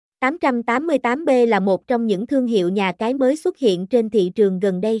888B là một trong những thương hiệu nhà cái mới xuất hiện trên thị trường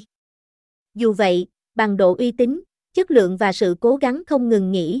gần đây. Dù vậy, bằng độ uy tín, chất lượng và sự cố gắng không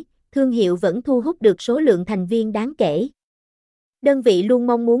ngừng nghỉ, thương hiệu vẫn thu hút được số lượng thành viên đáng kể. Đơn vị luôn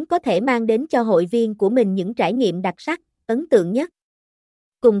mong muốn có thể mang đến cho hội viên của mình những trải nghiệm đặc sắc, ấn tượng nhất.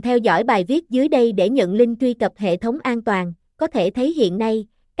 Cùng theo dõi bài viết dưới đây để nhận link truy cập hệ thống an toàn. Có thể thấy hiện nay,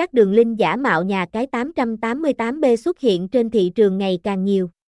 các đường link giả mạo nhà cái 888B xuất hiện trên thị trường ngày càng nhiều.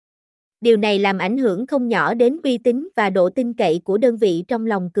 Điều này làm ảnh hưởng không nhỏ đến uy tín và độ tin cậy của đơn vị trong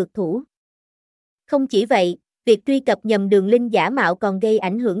lòng cược thủ. Không chỉ vậy, việc truy cập nhầm đường link giả mạo còn gây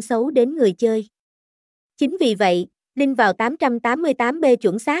ảnh hưởng xấu đến người chơi. Chính vì vậy, link vào 888B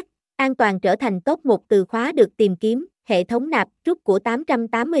chuẩn xác, an toàn trở thành top 1 từ khóa được tìm kiếm. Hệ thống nạp rút của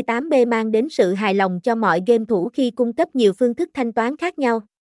 888B mang đến sự hài lòng cho mọi game thủ khi cung cấp nhiều phương thức thanh toán khác nhau.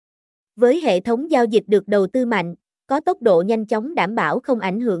 Với hệ thống giao dịch được đầu tư mạnh, có tốc độ nhanh chóng đảm bảo không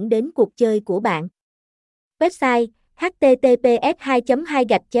ảnh hưởng đến cuộc chơi của bạn. Website: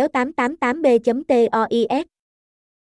 https://2.2/888b.tois